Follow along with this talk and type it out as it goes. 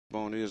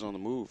Bone is on the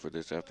move for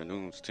this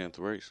afternoon's 10th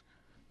race.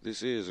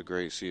 This is a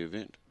Grade C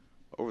event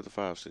over the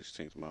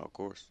 5/16 mile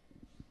course.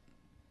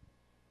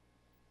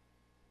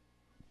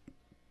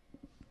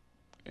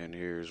 And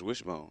here's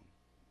Wishbone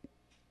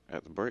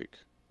at the break.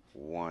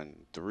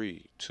 1,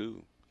 3,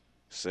 2,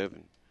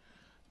 7.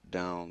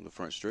 Down the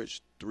front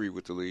stretch, 3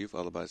 with the lead,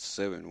 followed by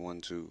 7,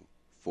 1, 2,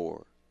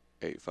 4,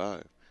 8,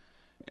 5.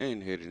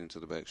 And headed into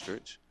the back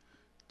stretch,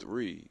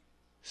 3,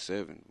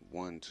 7,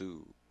 1,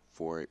 2,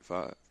 4, 8,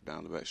 5.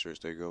 Down the back stretch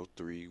they go,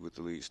 3 with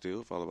the lead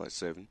still, followed by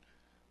 7,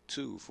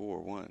 2,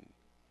 4, 1,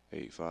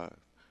 8, 5.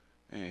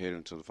 And heading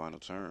into the final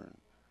turn,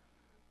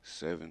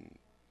 7,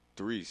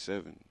 3,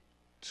 7,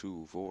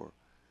 2, 4.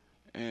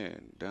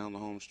 And down the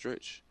home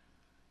stretch,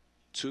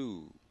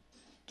 2,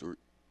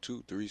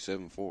 3,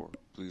 7, 4.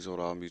 Please hold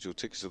all mutual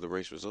tickets to the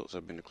race results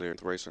have been declared.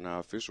 The race are now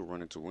official.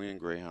 Running to win,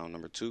 Greyhound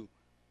number 2,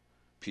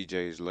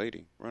 PJ's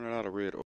Lady, running out of red